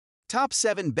Top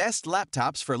 7 Best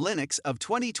Laptops for Linux of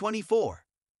 2024.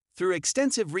 Through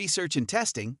extensive research and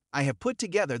testing, I have put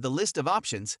together the list of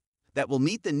options that will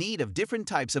meet the need of different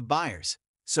types of buyers.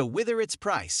 So whether it's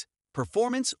price,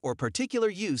 performance, or particular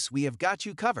use, we have got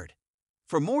you covered.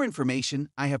 For more information,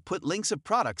 I have put links of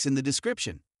products in the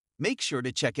description. Make sure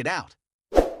to check it out.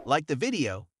 Like the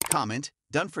video, comment,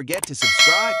 don't forget to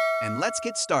subscribe, and let's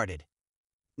get started.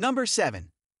 Number 7.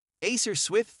 Acer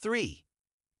Swift 3.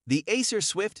 The Acer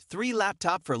Swift 3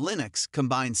 laptop for Linux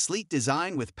combines sleek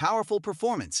design with powerful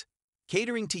performance,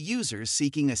 catering to users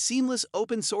seeking a seamless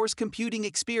open-source computing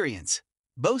experience.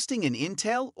 Boasting an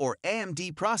Intel or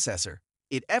AMD processor,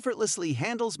 it effortlessly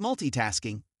handles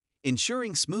multitasking,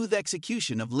 ensuring smooth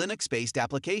execution of Linux-based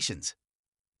applications.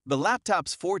 The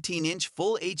laptop's 14-inch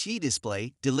Full HD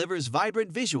display delivers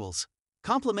vibrant visuals,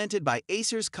 complemented by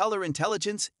Acer's Color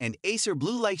Intelligence and Acer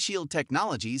Blue Light Shield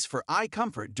technologies for eye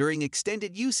comfort during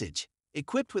extended usage.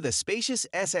 Equipped with a spacious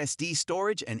SSD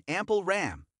storage and ample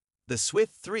RAM, the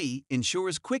Swift 3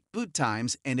 ensures quick boot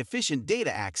times and efficient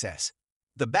data access.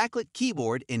 The backlit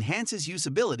keyboard enhances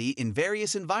usability in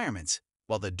various environments,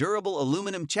 while the durable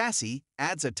aluminum chassis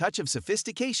adds a touch of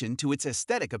sophistication to its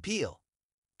aesthetic appeal.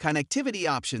 Connectivity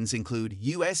options include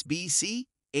USB-C,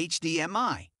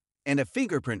 HDMI, and a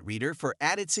fingerprint reader for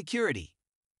added security.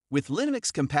 With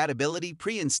Linux compatibility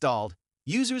pre-installed,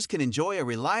 users can enjoy a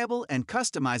reliable and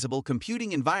customizable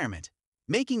computing environment,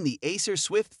 making the Acer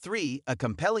Swift 3 a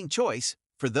compelling choice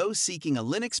for those seeking a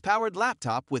Linux-powered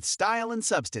laptop with style and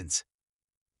substance.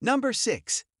 Number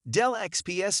 6. Dell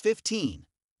XPS 15.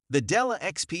 The Dell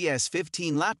XPS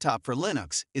 15 laptop for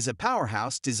Linux is a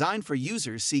powerhouse designed for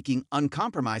users seeking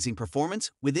uncompromising performance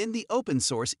within the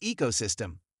open-source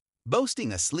ecosystem.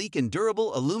 Boasting a sleek and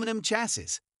durable aluminum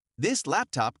chassis, this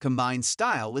laptop combines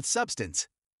style with substance.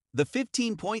 The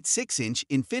 15.6-inch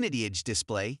Infinity Edge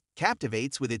display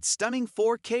captivates with its stunning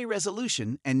 4K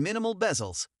resolution and minimal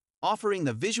bezels, offering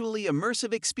the visually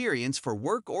immersive experience for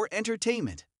work or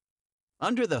entertainment.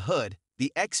 Under the hood,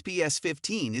 the XPS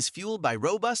 15 is fueled by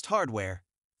robust hardware,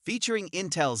 featuring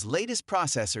Intel's latest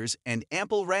processors and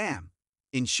ample RAM,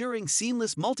 ensuring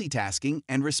seamless multitasking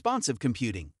and responsive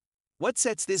computing. What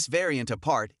sets this variant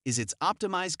apart is its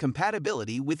optimized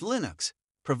compatibility with Linux,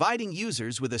 providing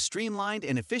users with a streamlined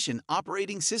and efficient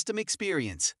operating system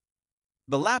experience.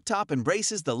 The laptop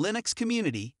embraces the Linux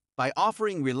community by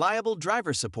offering reliable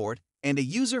driver support and a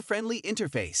user-friendly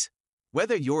interface.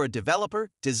 Whether you're a developer,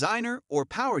 designer, or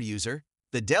power user,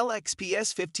 the Dell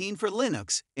XPS 15 for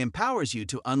Linux empowers you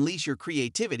to unleash your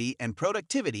creativity and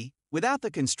productivity without the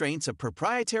constraints of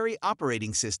proprietary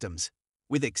operating systems.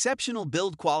 With exceptional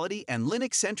build quality and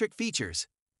Linux-centric features,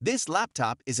 this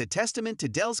laptop is a testament to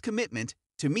Dell's commitment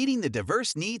to meeting the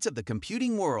diverse needs of the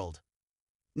computing world.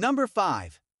 Number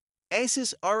 5.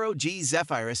 Asus ROG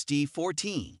Zephyrus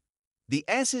G14. The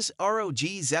Asus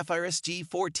ROG Zephyrus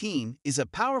G14 is a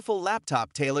powerful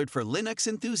laptop tailored for Linux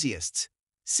enthusiasts,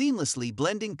 seamlessly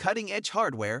blending cutting-edge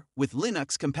hardware with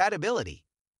Linux compatibility.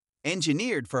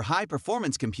 Engineered for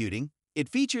high-performance computing, it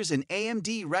features an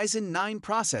AMD Ryzen 9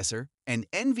 processor and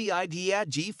NVIDIA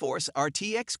GeForce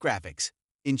RTX graphics,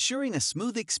 ensuring a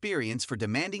smooth experience for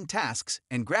demanding tasks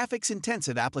and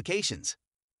graphics-intensive applications.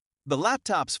 The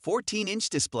laptop's 14-inch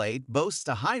display boasts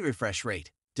a high refresh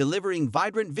rate, delivering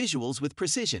vibrant visuals with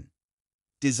precision.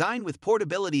 Designed with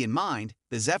portability in mind,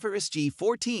 the Zephyrus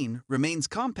G14 remains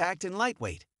compact and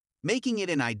lightweight, making it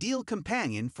an ideal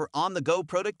companion for on-the-go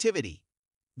productivity.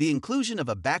 The inclusion of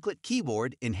a backlit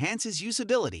keyboard enhances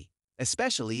usability,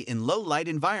 especially in low-light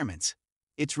environments.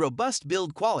 Its robust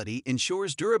build quality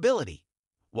ensures durability,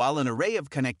 while an array of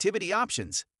connectivity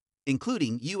options,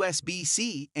 including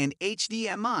USB-C and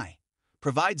HDMI,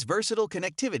 provides versatile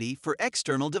connectivity for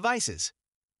external devices.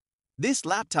 This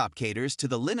laptop caters to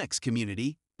the Linux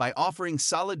community by offering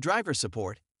solid driver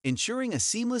support, ensuring a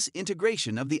seamless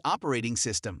integration of the operating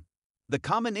system. The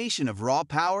combination of raw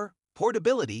power,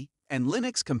 portability, and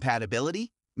Linux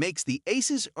compatibility makes the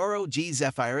Asus ROG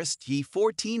Zephyrus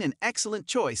G14 an excellent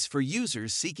choice for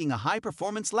users seeking a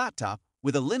high-performance laptop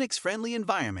with a Linux-friendly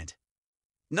environment.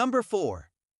 Number 4.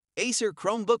 Acer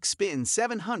Chromebook Spin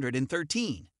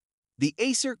 713. The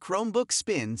Acer Chromebook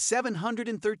Spin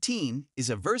 713 is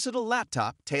a versatile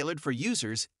laptop tailored for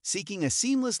users seeking a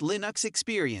seamless Linux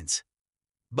experience.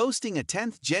 Boasting a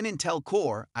 10th Gen Intel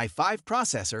Core i5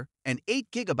 processor and 8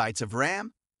 GB of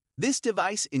RAM, this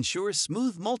device ensures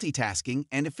smooth multitasking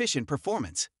and efficient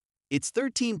performance. Its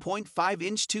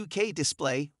 13.5-inch 2K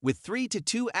display with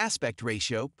 3:2 aspect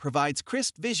ratio provides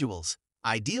crisp visuals,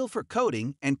 ideal for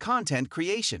coding and content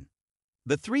creation.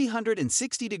 The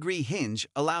 360-degree hinge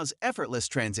allows effortless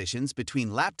transitions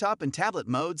between laptop and tablet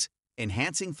modes,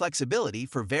 enhancing flexibility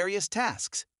for various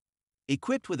tasks.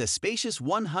 Equipped with a spacious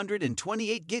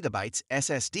 128GB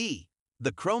SSD,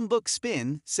 the Chromebook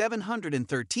Spin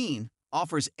 713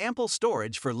 offers ample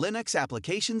storage for Linux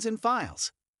applications and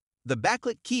files. The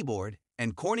backlit keyboard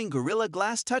and Corning Gorilla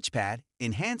Glass touchpad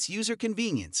enhance user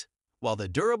convenience, while the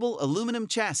durable aluminum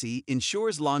chassis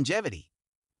ensures longevity.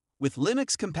 With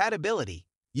Linux compatibility,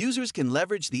 users can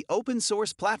leverage the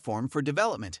open-source platform for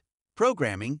development,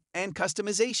 programming, and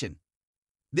customization.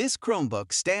 This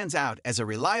Chromebook stands out as a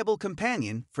reliable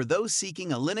companion for those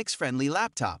seeking a Linux-friendly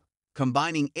laptop,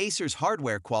 combining Acer's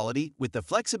hardware quality with the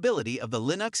flexibility of the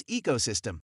Linux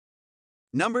ecosystem.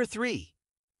 Number 3.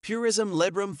 Purism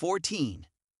Librem 14.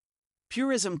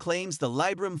 Purism claims the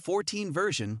Librem 14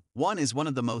 version 1 is one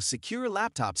of the most secure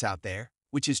laptops out there,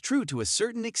 which is true to a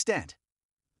certain extent.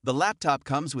 The laptop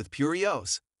comes with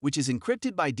PureOS, which is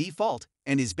encrypted by default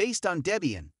and is based on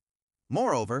Debian.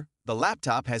 Moreover, the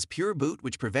laptop has Pure Boot,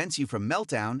 which prevents you from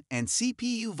meltdown and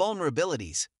CPU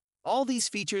vulnerabilities. All these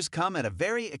features come at a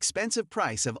very expensive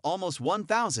price of almost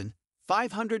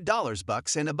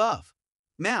 $1,500 and above.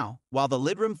 Now, while the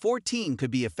Librem 14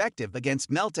 could be effective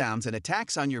against meltdowns and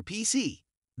attacks on your PC,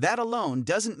 that alone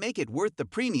doesn't make it worth the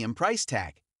premium price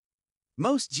tag.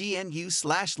 Most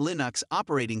GNU/Linux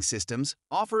operating systems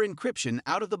offer encryption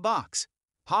out of the box.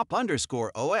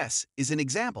 Pop_OS is an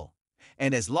example.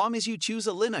 And as long as you choose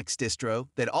a Linux distro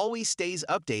that always stays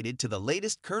updated to the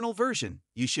latest kernel version,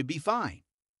 you should be fine.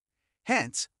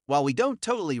 Hence, while we don't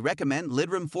totally recommend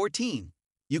Librem 14,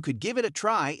 you could give it a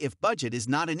try if budget is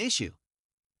not an issue.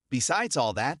 Besides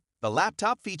all that, the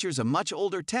laptop features a much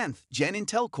older 10th Gen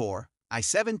Intel Core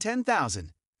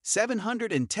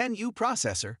i7-10710U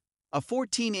processor, a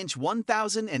 14-inch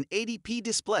 1080p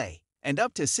display, and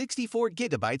up to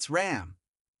 64GB RAM.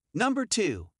 Number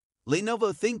 2.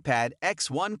 Lenovo ThinkPad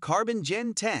X1 Carbon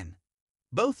Gen 10.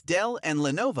 Both Dell and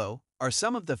Lenovo are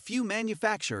some of the few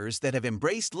manufacturers that have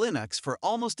embraced Linux for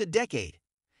almost a decade.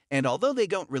 And although they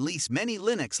don't release many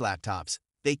Linux laptops,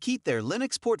 they keep their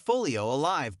Linux portfolio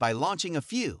alive by launching a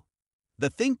few. The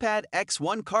ThinkPad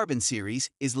X1 Carbon series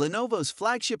is Lenovo's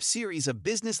flagship series of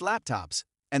business laptops,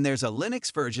 and there's a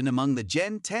Linux version among the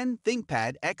Gen 10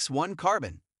 ThinkPad X1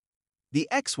 Carbon. The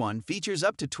X1 features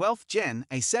up to 12th Gen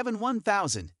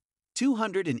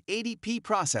i7-10280p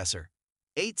processor,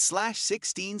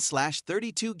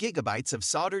 8/16/32GB of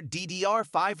soldered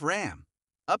DDR5 RAM,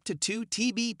 up to 2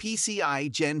 TB PCIe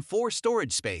Gen 4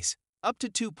 storage space, up to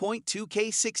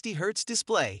 2.2K 60Hz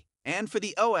display, and for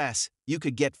the OS, you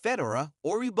could get Fedora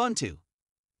or Ubuntu.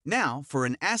 Now, for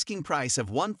an asking price of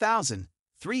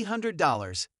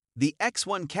 $1,300, the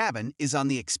X1 Carbon is on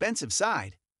the expensive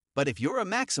side. But if you're a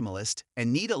maximalist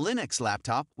and need a Linux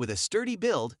laptop with a sturdy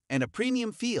build and a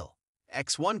premium feel,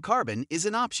 X1 Carbon is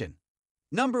an option.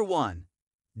 Number 1.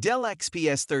 Dell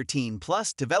XPS 13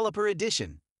 Plus Developer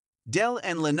Edition. Dell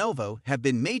and Lenovo have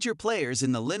been major players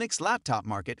in the Linux laptop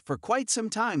market for quite some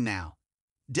time now.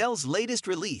 Dell's latest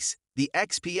release, the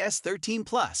XPS 13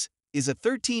 Plus, is a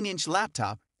 13-inch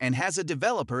laptop and has a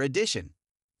developer edition.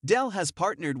 Dell has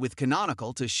partnered with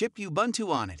Canonical to ship Ubuntu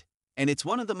on it, and it's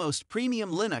one of the most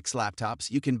premium Linux laptops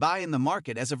you can buy in the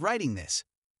market as of writing this.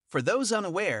 For those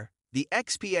unaware, the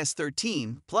XPS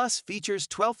 13 Plus features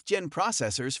 12th Gen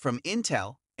processors from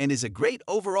Intel and is a great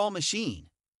overall machine.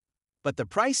 But the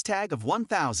price tag of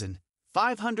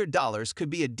 $1,500 could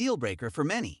be a deal-breaker for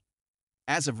many.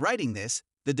 As of writing this,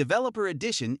 the developer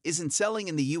edition isn't selling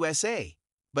in the USA,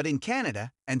 but in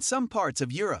Canada and some parts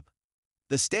of Europe.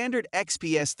 The standard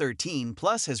XPS 13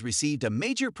 Plus has received a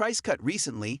major price cut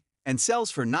recently and sells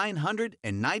for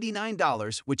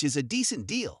 $999, which is a decent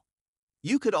deal.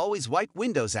 You could always wipe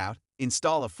Windows out,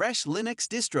 install a fresh Linux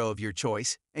distro of your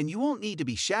choice, and you won't need to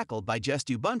be shackled by just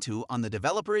Ubuntu on the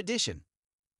developer edition.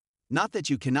 Not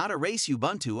that you cannot erase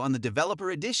Ubuntu on the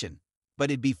developer edition, but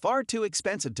it'd be far too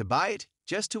expensive to buy it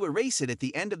just to erase it at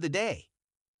the end of the day.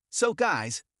 So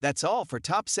guys, that's all for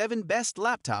top 7 best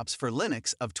laptops for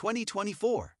Linux of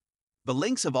 2024. The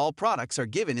links of all products are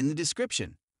given in the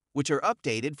description, which are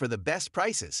updated for the best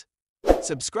prices.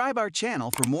 Subscribe our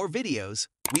channel for more videos.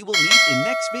 We will meet in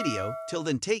next video. Till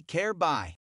then, take care, bye.